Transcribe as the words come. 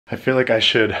I feel like I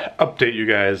should update you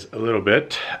guys a little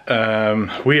bit.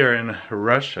 We are in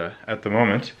Russia at the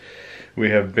moment. We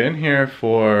have been here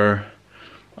for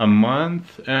a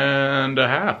month and a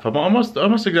half, almost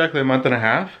exactly a month and a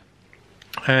half.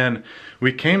 And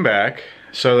we came back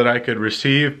so that I could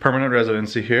receive permanent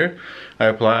residency here. I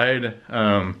applied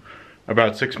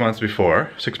about 6 months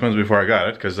before I got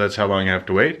it, because that's how long you have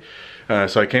to wait.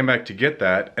 So I came back to get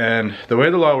that, and the way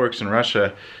the law works in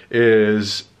Russia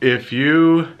is if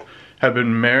you have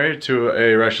been married to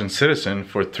a Russian citizen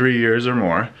for 3 years or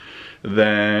more,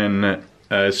 then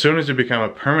as soon as you become a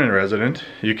permanent resident,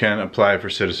 you can apply for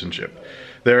citizenship.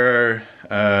 There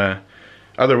are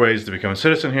other ways to become a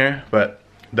citizen here, but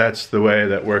that's the way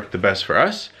that worked the best for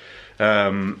us.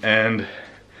 And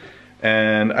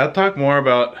I'll talk more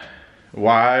about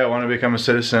why I want to become a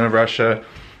citizen of Russia,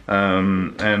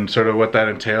 and sort of what that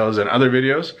entails in other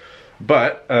videos.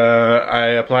 But I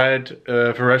applied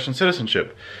for Russian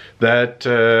citizenship. That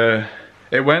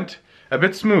it went a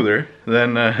bit smoother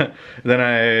than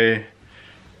I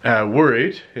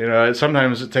worried. You know,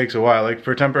 sometimes it takes a while. Like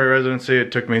for temporary residency,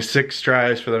 it took me 6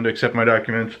 tries for them to accept my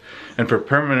documents, and for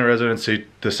permanent residency,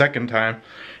 the 2nd time,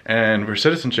 and for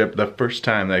citizenship, the 1st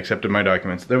time they accepted my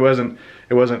documents. It wasn't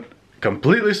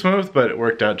completely smooth, but it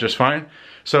worked out just fine.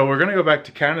 So we're gonna go back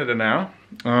to Canada now.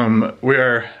 We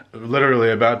are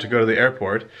literally about to go to the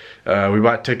airport. We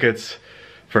bought tickets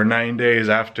for 9 days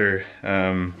after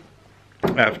the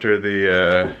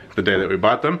day that we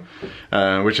bought them,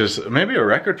 which is maybe a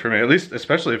record for me, at least,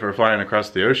 especially for flying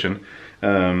across the ocean.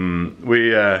 Hello.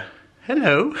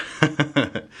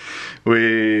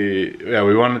 We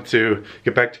wanted to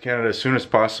get back to Canada as soon as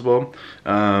possible,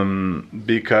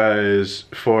 because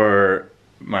for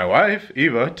my wife,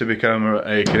 Eva, to become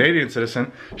a Canadian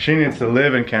citizen, she needs to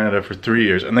live in Canada for 3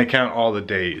 years, and they count all the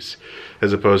days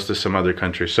as opposed to some other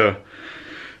countries. So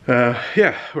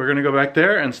yeah, we're gonna go back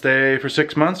there and stay for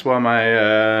 6 months while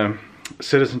my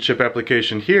citizenship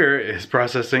application here is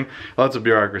processing. Lots of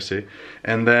bureaucracy,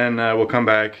 and then we'll come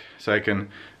back so I can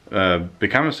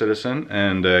become a citizen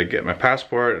and get my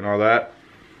passport and all that.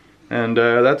 And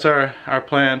that's our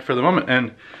plan for the moment.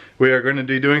 And we are going to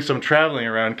be doing some traveling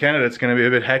around Canada. It's going to be a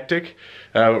bit hectic.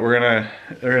 We're gonna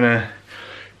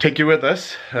take you with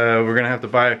us. We're gonna have to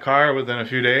buy a car within a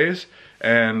few days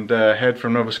and head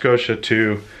from Nova Scotia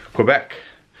to Quebec.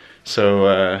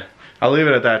 So I'll leave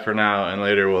it at that for now, and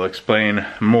later we'll explain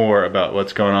more about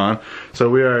what's going on. So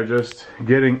we are just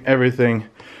getting everything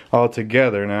all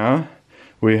together now.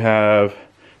 We have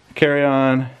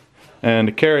carry-on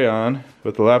and carry-on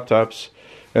with the laptops,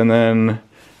 and then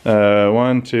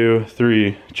 1, 2,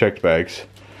 3 checked bags.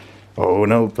 Oh,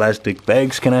 no plastic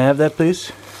bags. Can I have that,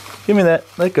 please? Give me that.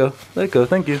 Let go. Let go.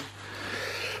 Thank you.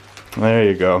 There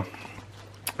you go.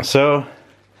 So,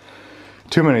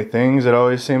 too many things, it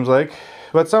always seems like.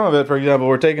 But some of it, for example,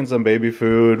 we're taking some baby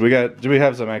food. We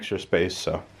have some extra space,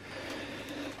 so.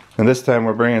 And this time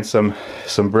we're bringing some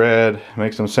bread,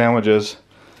 make some sandwiches,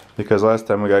 because last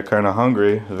time we got kind of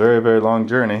hungry. Very, very long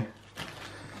journey.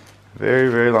 Very,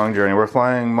 very long journey. We're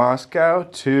flying Moscow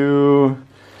to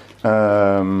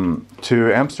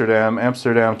Amsterdam,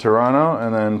 Toronto,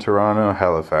 and then Toronto,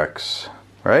 Halifax.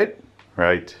 Right?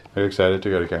 Right. Are you excited to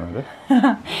go to Canada?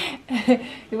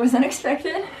 It was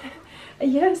unexpected.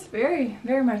 Yes, very,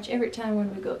 very much. Every time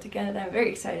when we go to Canada, I'm very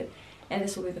excited. And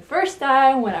this will be the first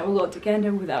time when I will go to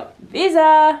Canada without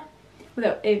visa.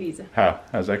 Without a visa.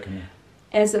 How's that coming?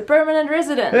 As a permanent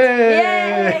resident.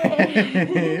 Hey!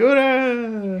 Yay!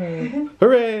 Hurrah!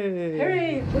 Hooray!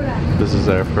 Hooray! Hurrah! This is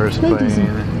our first plane to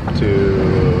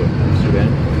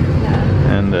Amsterdam.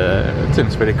 Yeah. And it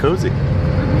seems pretty cozy.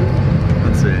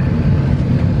 Let's see.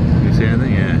 Do you see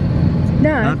anything? Yeah.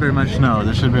 No. Not very much snow.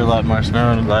 There should be a lot more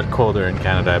snow and a lot colder in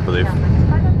Canada, I believe.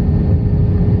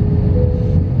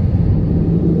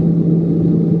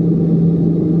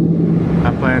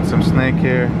 I'm playing some Snake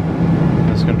here,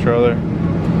 this controller.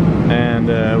 And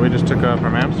we just took off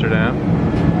from Amsterdam,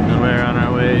 and we're on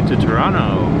our way to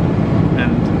Toronto,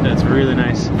 and it's really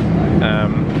nice.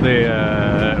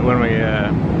 When we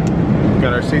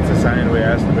got our seats assigned, we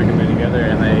asked if we could be together,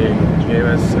 and they gave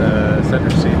us a center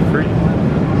seat free.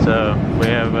 So we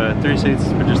have 3 seats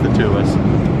for just the 2 of us.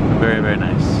 Very, very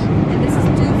nice. And this is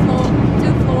a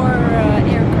two-floor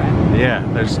aircraft. Yeah,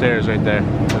 there's stairs right there.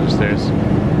 There's stairs.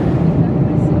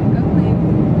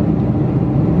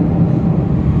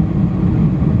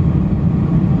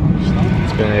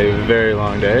 It's been a very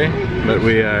long day, but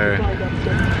we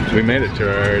made it to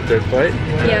our 3rd flight.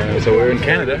 Yeah. So we're in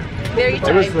Canada. Very tight.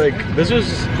 It was like, this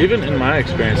was, even in my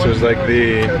experience, it was like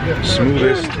the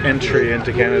smoothest entry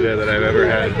into Canada that I've ever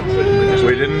had.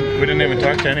 We didn't even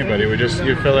talk to anybody.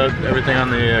 You fill out everything on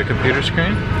the computer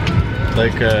screen.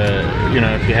 Like, you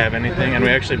know, if you have anything. And we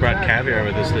actually brought caviar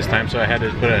with us this time, so I had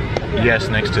to put a yes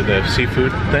next to the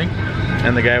seafood thing.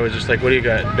 And the guy was just like, what do you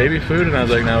got, baby food? And I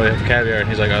was like, no, we have caviar. And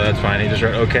he's like, oh, that's fine. He just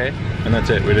wrote, okay. And that's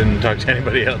it. We didn't talk to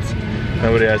anybody else.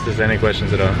 Nobody asked us any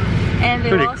questions at all. And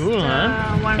pretty cool,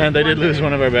 huh? And they did lose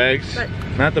one of our bags.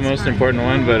 Not the most important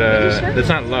one, but it's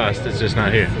not lost. It's just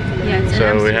not here. Yeah,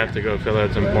 so we have to go fill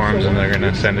out some forms and they're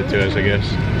gonna send it to us, I guess.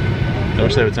 I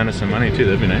wish they would send us some money too,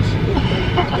 that'd be nice.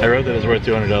 I wrote that it's worth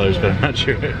 $200, but I'm not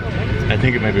sure. I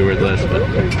think it may be worth less, but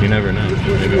you never know.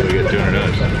 Maybe we'll get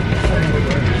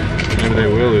 $200. Maybe they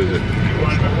will lose it.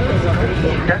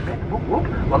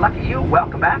 Well, lucky you,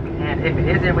 welcome back. And if it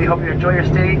isn't, we hope you enjoy your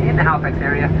stay in the Halifax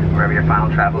area, wherever your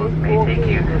final travels may take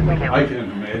you.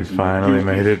 We finally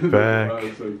made it back.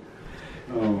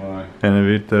 Oh my. And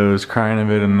Evita was crying a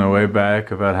bit on the way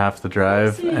back about half the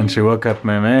drive, and she woke up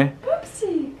Meme,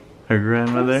 her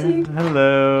grandmother.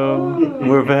 Hello,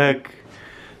 we're back.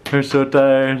 We're so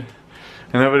tired.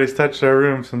 And nobody's touched our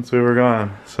room since we were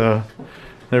gone, so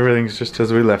everything's just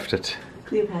as we left it.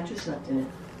 Cleopatra slept in it.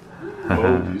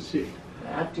 Oh, you see.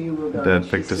 After you were gone, Dad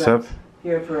she picked us slept up.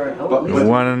 Here for At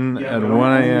 1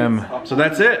 a.m. So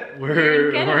that's it.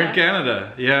 We're in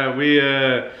Canada. Yeah, we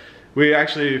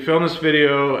actually filmed this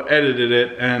video, edited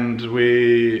it, and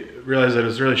we realized that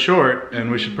it's really short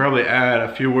and we should probably add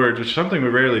a few words, which is something we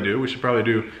rarely do. We should probably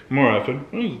do more often.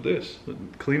 What is this?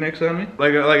 Kleenex on me?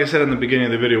 Like I said in the beginning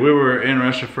of the video, we were in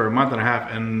Russia for a month and a half,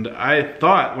 and I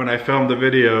thought when I filmed the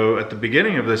video at the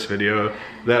beginning of this video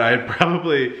that I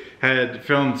probably had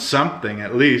filmed something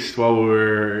at least while we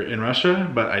were in Russia,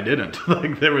 but I didn't.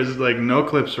 Like there was like no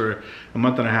clips for a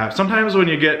month and a half. Sometimes when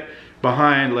you get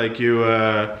behind, like you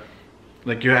have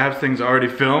things already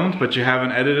filmed, but you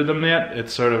haven't edited them yet,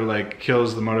 it sort of like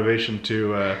kills the motivation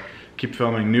to keep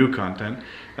filming new content.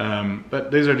 But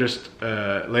these are just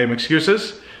lame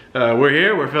excuses. We're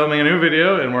here, we're filming a new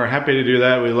video, and we're happy to do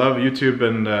that. We love YouTube,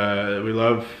 and we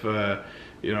love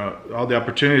you know, all the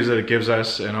opportunities that it gives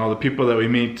us and all the people that we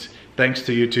meet thanks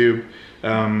to YouTube.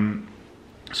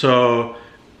 So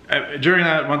during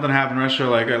that month and a half in Russia,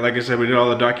 like I said, we did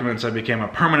all the documents. I became a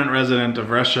permanent resident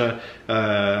of Russia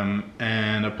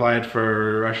and applied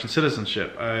for Russian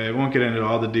citizenship. I won't get into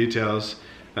all the details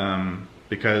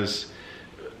because,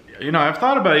 you know, I've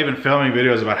thought about even filming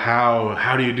videos about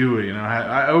how do you do it. You know,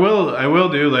 I will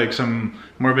do like some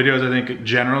more videos, I think,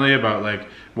 generally about like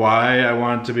why I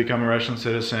want to become a Russian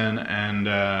citizen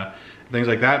and things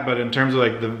like that. But in terms of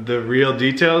like the real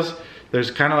details, there's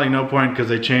kind of like no point because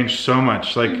they changed so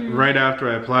much. Like right after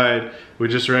I applied, we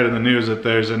just read in the news that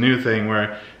there's a new thing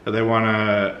where they want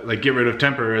to like get rid of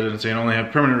temporary residency and only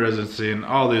have permanent residency, and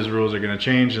all these rules are going to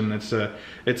change, and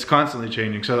it's constantly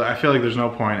changing. So I feel like there's no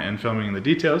point in filming the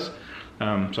details,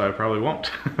 so I probably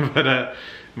won't.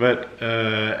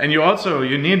 And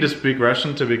you need to speak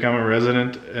Russian to become a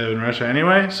resident in Russia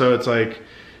anyway. So it's like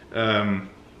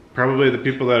probably the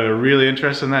people that are really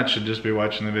interested in that should just be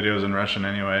watching the videos in Russian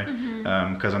anyway.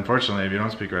 Because unfortunately, if you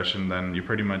don't speak Russian, then you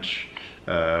pretty much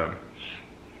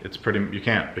you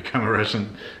can't become a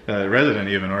Russian resident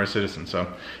even, or a citizen. So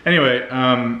anyway,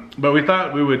 but we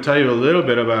thought we would tell you a little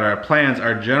bit about our plans,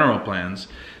 our general plans.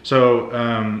 So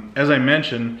as I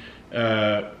mentioned,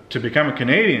 to become a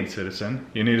Canadian citizen,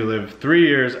 you need to live 3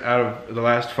 years out of the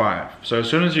last 5. So as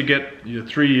soon as you get your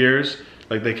 3 years,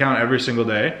 like they count every single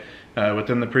day,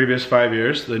 within the previous 5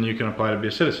 years, then you can apply to be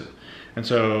a citizen. And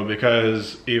so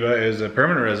because Eva is a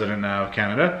permanent resident now of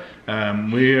Canada,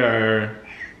 we are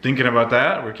thinking about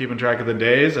that. We're keeping track of the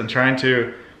days and trying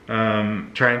to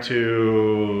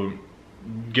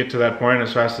get to that point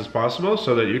as fast as possible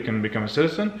so that you can become a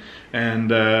citizen.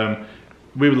 And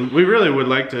we really would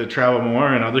like to travel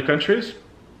more in other countries.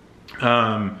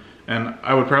 And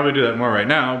I would probably do that more right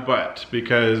now, but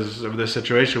because of this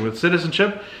situation with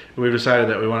citizenship, we've decided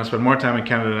that we want to spend more time in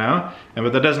Canada now.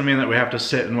 But that doesn't mean that we have to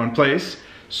sit in one place.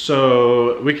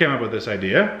 So we came up with this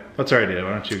idea. What's our idea?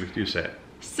 Why don't you say it?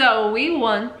 So we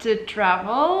want to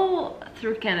travel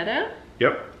through Canada.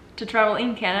 Yep. To travel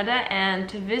in Canada and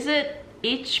to visit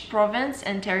each province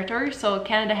and territory. So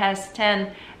Canada has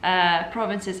 10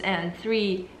 provinces and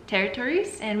 3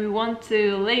 territories, and we want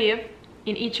to live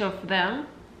in each of them.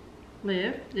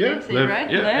 Did I say it right?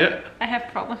 Yeah. I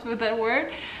have problems with that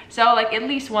word. So like at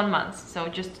least 1 month. So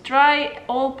just try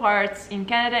all parts in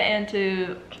Canada and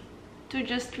to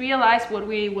just realize what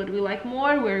we like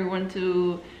more, where we want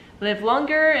to live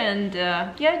longer, and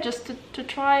yeah, just to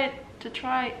try to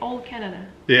try all Canada.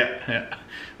 Yeah.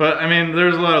 But I mean,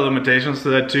 there's a lot of limitations to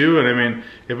that too. And I mean,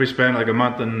 if we spend like a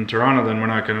month in Toronto, then we're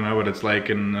not going to know what it's like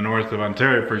in the north of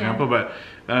Ontario, for example. But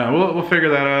we'll figure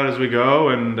that out as we go.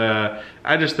 And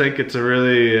I just think it's a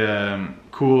really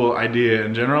cool idea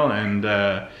in general,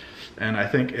 and I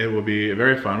think it will be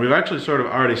very fun. We've actually sort of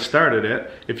already started it.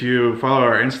 If you follow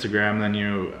our Instagram, then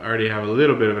you already have a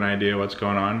little bit of an idea what's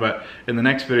going on. But in the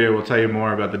next video, we'll tell you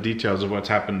more about the details of what's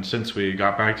happened since we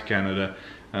got back to Canada,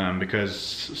 because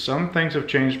some things have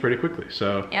changed pretty quickly.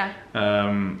 So yeah,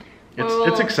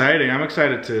 it's exciting. I'm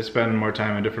excited to spend more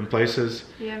time in different places.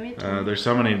 Yeah, me too. There's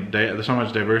so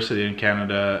much diversity in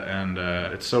Canada, and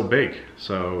it's so big.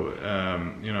 So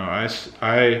you know,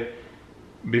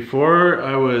 before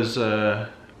I was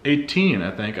 18, I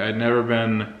think, I'd never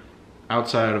been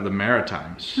outside of the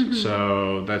Maritimes.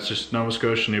 So that's just Nova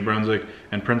Scotia, New Brunswick,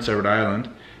 and Prince Edward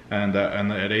Island. And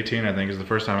at 18, I think, is the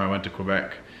first time I went to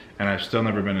Quebec. And I've still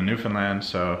never been to Newfoundland.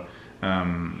 So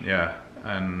yeah,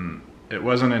 and it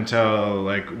wasn't until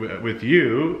like with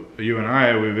you and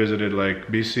I, we visited like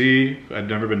BC. I'd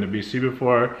never been to BC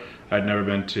before. I'd never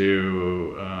been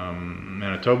to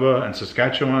Manitoba and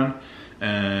Saskatchewan.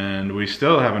 And we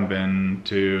still haven't been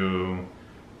to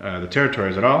the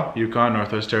territories at all, Yukon,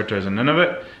 Northwest Territories, and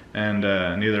Nunavut, and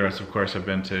neither of us, of course, have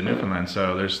been to Newfoundland.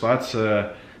 So there's lots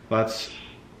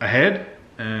ahead,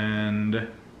 and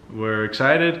we're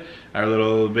excited. Our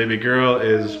little baby girl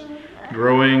is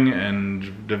growing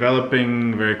and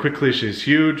developing very quickly. She's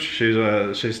huge.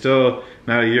 She's still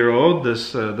not a year old.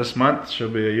 This month she'll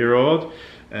be a year old,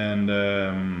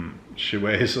 and she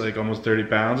weighs like almost 30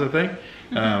 pounds, I think.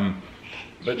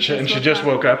 But she just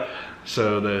woke up,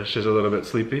 so she's a little bit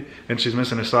sleepy, and she's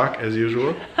missing a sock as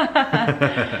usual.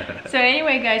 So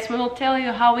anyway, guys, we will tell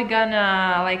you how we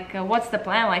gonna what's the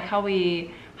plan, like how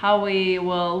we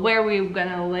will, where we're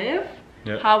gonna live,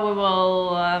 how we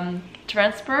will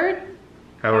transport,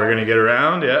 how we're gonna get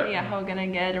around, how we're gonna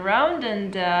get around,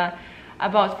 and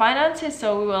about finances.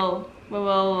 So we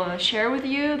will share with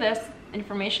you this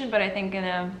information, but I think in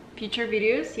future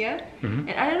videos, And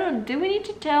I don't know, do we need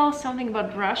to tell something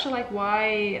about Russia, like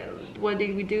what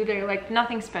did we do there? Like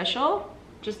nothing special,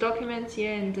 just documents,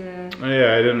 and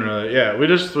yeah, I didn't really,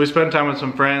 we spent time with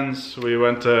some friends. We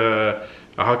went to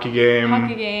a hockey game,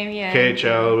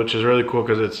 KHL, which is really cool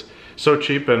because it's so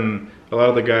cheap, and a lot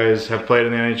of the guys have played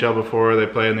in the NHL before. They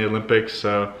play in the Olympics,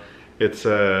 so it's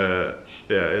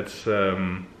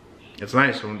it's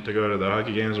nice to go to the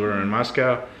hockey games. We're in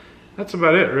Moscow. That's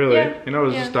about it, really. You know, it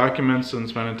was just documents and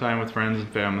spending time with friends and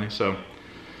family. So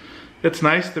it's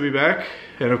nice to be back.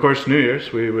 And of course, New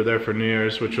Year's. We were there for New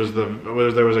Year's, which was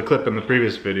there was a clip in the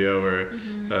previous video where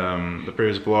the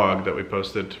previous vlog that we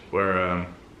posted where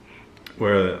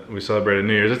we celebrated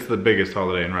New Year's. It's the biggest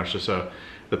holiday in Russia. So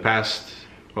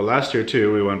last year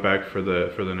too, we went back for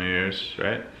the New Year's,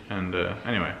 right? And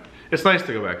anyway, it's nice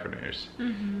to go back for New Year's.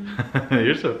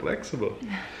 You're so flexible.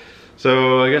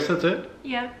 So I guess that's it.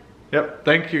 Yep,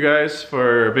 thank you guys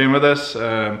for being with us.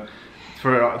 Hello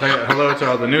to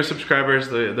all the new subscribers.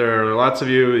 There are lots of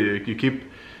you. You keep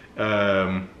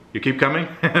coming,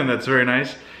 and that's very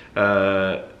nice.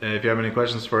 If you have any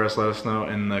questions for us, let us know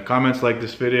in the comments. Like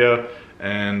this video,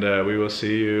 and we will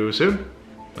see you soon.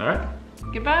 All right.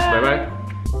 Goodbye. Bye bye.